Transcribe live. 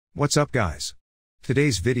What's up guys?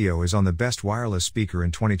 Today's video is on the best wireless speaker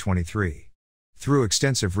in 2023. Through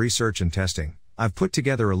extensive research and testing, I've put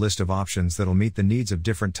together a list of options that'll meet the needs of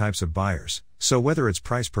different types of buyers, so whether it's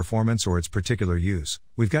price performance or its particular use,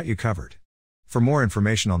 we've got you covered. For more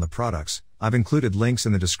information on the products, I've included links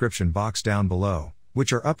in the description box down below,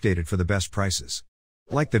 which are updated for the best prices.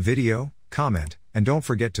 Like the video, comment, and don't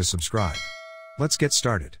forget to subscribe. Let's get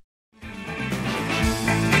started.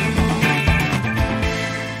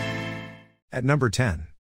 At number 10.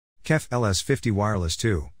 KEF LS50 Wireless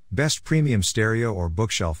II, Best Premium Stereo or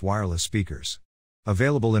Bookshelf Wireless Speakers.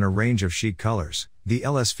 Available in a range of chic colors, the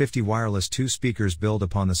LS50 Wireless II speakers build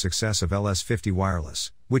upon the success of LS50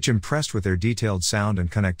 Wireless, which impressed with their detailed sound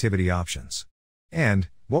and connectivity options. And,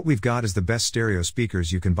 what we've got is the best stereo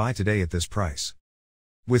speakers you can buy today at this price.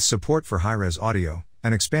 With support for high-res audio,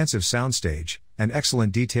 an expansive soundstage, and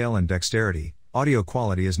excellent detail and dexterity, audio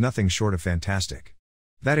quality is nothing short of fantastic.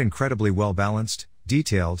 That incredibly well-balanced,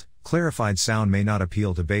 detailed, clarified sound may not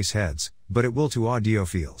appeal to bass heads, but it will to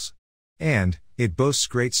audiophiles. And, it boasts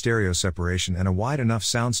great stereo separation and a wide enough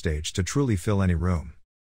soundstage to truly fill any room.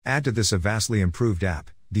 Add to this a vastly improved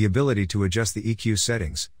app, the ability to adjust the EQ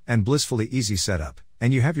settings, and blissfully easy setup,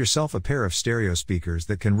 and you have yourself a pair of stereo speakers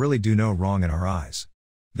that can really do no wrong in our eyes.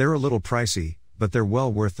 They're a little pricey, but they're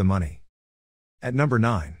well worth the money. At number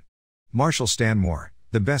 9. Marshall Stanmore,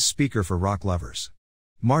 the best speaker for rock lovers.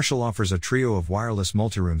 Marshall offers a trio of wireless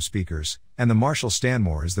multiroom speakers, and the Marshall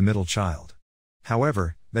Stanmore is the middle child.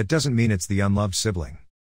 However, that doesn't mean it's the unloved sibling.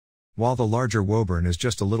 While the larger Woburn is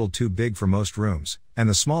just a little too big for most rooms, and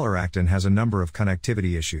the smaller Acton has a number of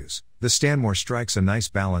connectivity issues, the Stanmore strikes a nice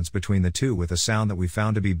balance between the two with a sound that we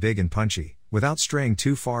found to be big and punchy, without straying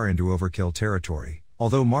too far into overkill territory,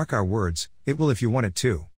 although mark our words, it will if you want it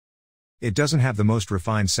to. It doesn't have the most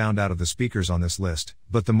refined sound out of the speakers on this list,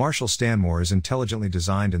 but the Marshall Stanmore is intelligently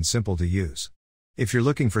designed and simple to use. If you're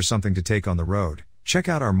looking for something to take on the road, check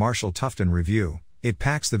out our Marshall Tufton review. It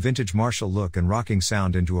packs the vintage Marshall look and rocking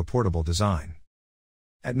sound into a portable design.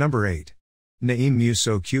 At number 8. Naim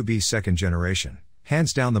Mu-So Qb 2nd Generation,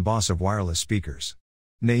 hands down the boss of wireless speakers.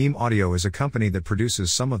 Naim Audio is a company that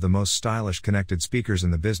produces some of the most stylish connected speakers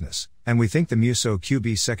in the business, and we think the Mu-So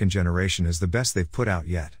Qb 2nd Generation is the best they've put out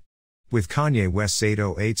yet. With Kanye West's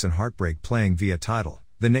 808s and Heartbreak playing via Tidal,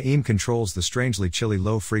 the Naim controls the strangely chilly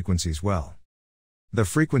low frequencies well. The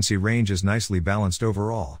frequency range is nicely balanced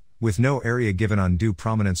overall, with no area given undue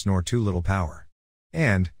prominence nor too little power.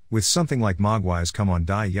 And, with something like Mogwai's Come On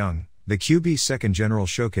Die Young, the QB 2nd General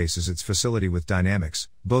showcases its facility with dynamics,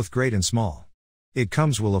 both great and small. It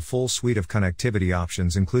comes with a full suite of connectivity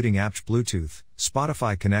options including apps Bluetooth,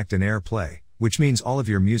 Spotify Connect and AirPlay, which means all of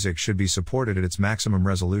your music should be supported at its maximum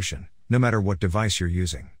resolution, no matter what device you're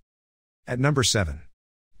using. At number 7.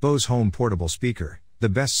 Bose Home Portable Speaker, the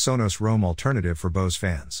best Sonos Roam-alternative for Bose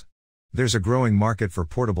fans. There's a growing market for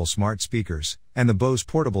portable smart speakers, and the Bose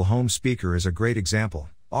Portable Home Speaker is a great example,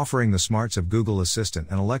 offering the smarts of Google Assistant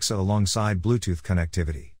and Alexa alongside Bluetooth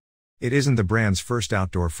connectivity. It isn't the brand's first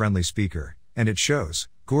outdoor-friendly speaker, and it shows.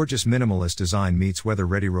 Gorgeous minimalist design meets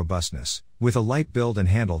weather-ready robustness, with a light build and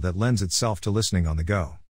handle that lends itself to listening on the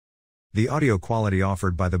go. The audio quality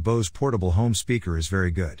offered by the Bose Portable Home Speaker is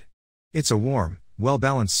very good. It's a warm,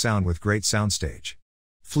 well-balanced sound with great soundstage.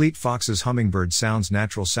 Fleet Fox's Hummingbird Sound's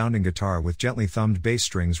natural-sounding guitar with gently thumbed bass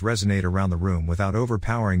strings resonate around the room without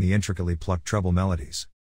overpowering the intricately plucked treble melodies.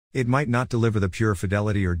 It might not deliver the pure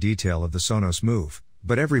fidelity or detail of the Sonos Move,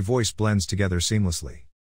 but every voice blends together seamlessly.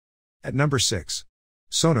 At number 6.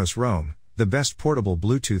 Sonos Roam, the best portable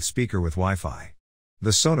Bluetooth speaker with Wi-Fi. The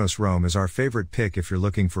Sonos Roam is our favorite pick if you're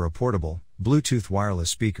looking for a portable, Bluetooth wireless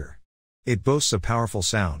speaker. It boasts a powerful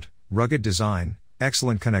sound, rugged design,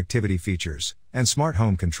 excellent connectivity features, and smart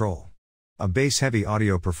home control. A bass-heavy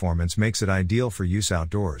audio performance makes it ideal for use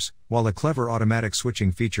outdoors, while a clever automatic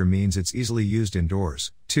switching feature means it's easily used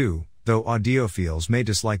indoors, too, though audiophiles may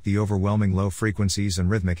dislike the overwhelming low frequencies and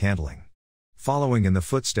rhythmic handling. Following in the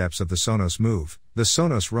footsteps of the Sonos Move, the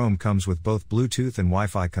Sonos Roam comes with both Bluetooth and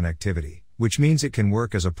Wi-Fi connectivity, which means it can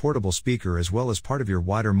work as a portable speaker as well as part of your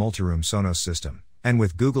wider multi-room Sonos system, and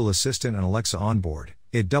with Google Assistant and Alexa on board,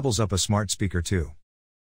 it doubles up a smart speaker too.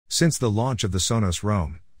 Since the launch of the Sonos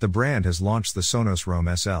Roam, the brand has launched the Sonos Roam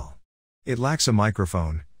SL. It lacks a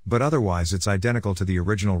microphone, but otherwise it's identical to the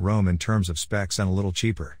original Roam in terms of specs and a little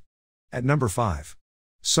cheaper. At number 5.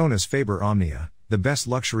 Sonus Faber Omnia, the best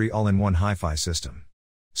luxury all-in-one hi-fi system.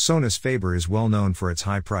 Sonus Faber is well known for its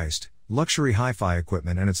high-priced, luxury hi-fi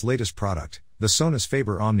equipment, and its latest product, the Sonus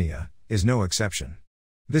Faber Omnia, is no exception.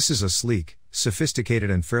 This is a sleek, sophisticated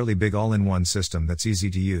and fairly big all-in-one system that's easy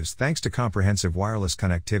to use thanks to comprehensive wireless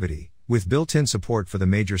connectivity, with built-in support for the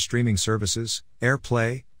major streaming services,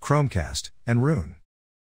 AirPlay, Chromecast, and Roon.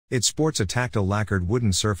 It sports a tactile lacquered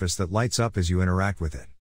wooden surface that lights up as you interact with it.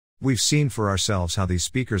 We've seen for ourselves how these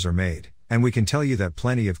speakers are made, and we can tell you that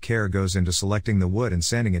plenty of care goes into selecting the wood and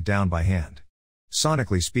sanding it down by hand.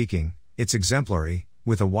 Sonically speaking, it's exemplary,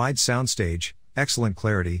 with a wide soundstage, excellent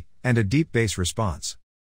clarity, and a deep bass response.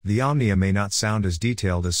 The Omnia may not sound as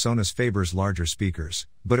detailed as Sonus Faber's larger speakers,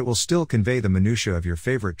 but it will still convey the minutiae of your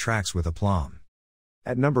favorite tracks with aplomb.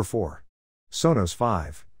 At number 4. Sonos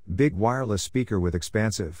Five, big wireless speaker with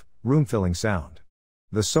expansive, room-filling sound.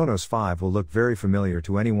 The Sonos Five will look very familiar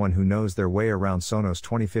to anyone who knows their way around Sonos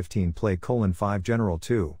 2015 Play:5 General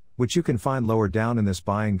 2, which you can find lower down in this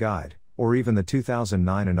buying guide, or even the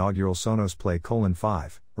 2009 inaugural Sonos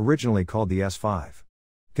Play:5, originally called the S5.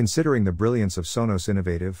 Considering the brilliance of Sonos'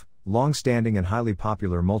 innovative, long-standing and highly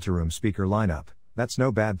popular multiroom speaker lineup, that's no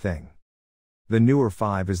bad thing. The newer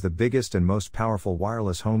Five is the biggest and most powerful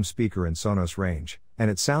wireless home speaker in Sonos range, and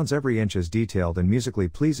it sounds every inch as detailed and musically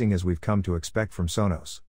pleasing as we've come to expect from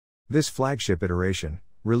Sonos. This flagship iteration,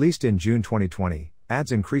 released in June 2020,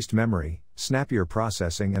 adds increased memory, snappier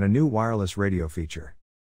processing and a new wireless radio feature.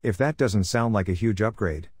 If that doesn't sound like a huge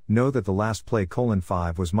upgrade, know that the last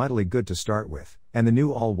Play:5 was mightily good to start with, and the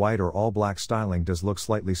new all-white or all-black styling does look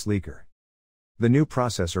slightly sleeker. The new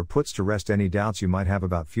processor puts to rest any doubts you might have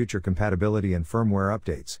about future compatibility and firmware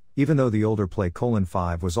updates, even though the older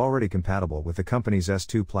Play:5 was already compatible with the company's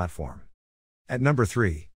S2 platform. At number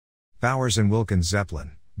 3. Bowers & Wilkins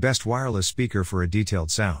Zeppelin, best wireless speaker for a detailed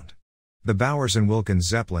sound. The Bowers & Wilkins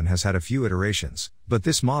Zeppelin has had a few iterations, but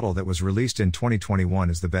this model that was released in 2021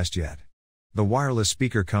 is the best yet. The wireless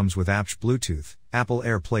speaker comes with apps Bluetooth, Apple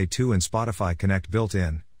AirPlay 2 and Spotify Connect built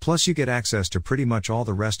in, plus you get access to pretty much all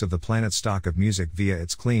the rest of the planet's stock of music via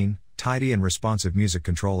its clean, tidy and responsive music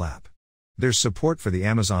control app. There's support for the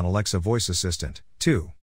Amazon Alexa voice assistant,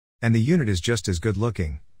 too. And the unit is just as good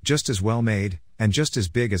looking, just as well made, and just as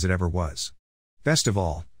big as it ever was. Best of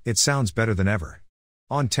all, it sounds better than ever.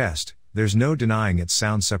 On test, there's no denying its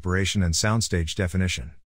sound separation and soundstage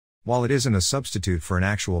definition. While it isn't a substitute for an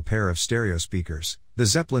actual pair of stereo speakers, the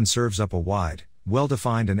Zeppelin serves up a wide,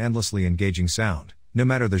 well-defined and endlessly engaging sound, no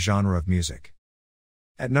matter the genre of music.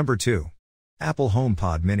 At number 2. Apple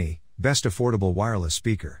HomePod Mini, best affordable wireless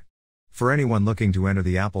speaker. For anyone looking to enter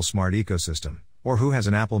the Apple Smart ecosystem, or who has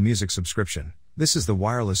an Apple Music subscription, this is the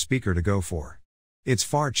wireless speaker to go for. It's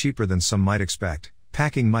far cheaper than some might expect,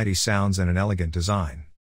 packing mighty sounds and an elegant design.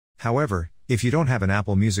 However, if you don't have an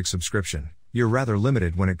Apple Music subscription, you're rather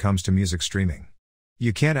limited when it comes to music streaming.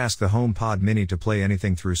 You can't ask the HomePod Mini to play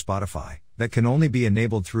anything through Spotify, that can only be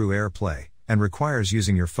enabled through AirPlay, and requires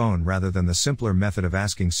using your phone rather than the simpler method of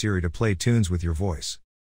asking Siri to play tunes with your voice.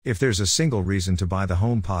 If there's a single reason to buy the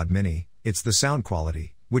HomePod Mini, it's the sound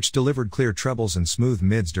quality, which delivered clear trebles and smooth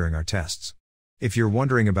mids during our tests. If you're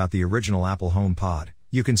wondering about the original Apple HomePod,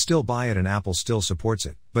 you can still buy it and Apple still supports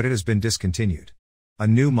it, but it has been discontinued. A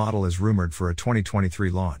new model is rumored for a 2023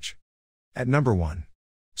 launch. At number 1.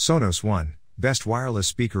 Sonos One, best wireless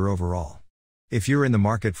speaker overall. If you're in the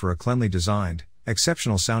market for a cleanly designed,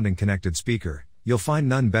 exceptional sounding connected speaker, you'll find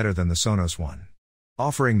none better than the Sonos One.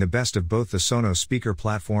 Offering the best of both the Sonos speaker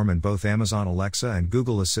platform and both Amazon Alexa and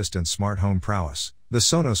Google Assistant smart home prowess, the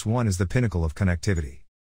Sonos One is the pinnacle of connectivity.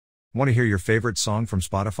 Want to hear your favorite song from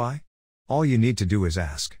Spotify? All you need to do is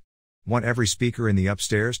ask. Want every speaker in the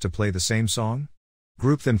upstairs to play the same song?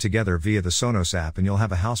 Group them together via the Sonos app and you'll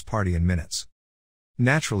have a house party in minutes.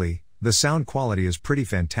 Naturally, the sound quality is pretty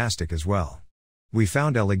fantastic as well. We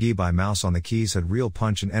found Elegee by Mouse on the Keys had real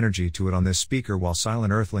punch and energy to it on this speaker, while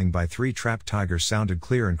Silent Earthling by Three Trapped Tigers sounded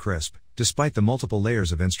clear and crisp, despite the multiple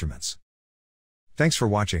layers of instruments. Thanks for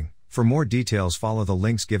watching. For more details follow the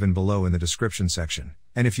links given below in the description section,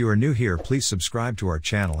 and if you are new here please subscribe to our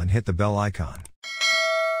channel and hit the bell icon.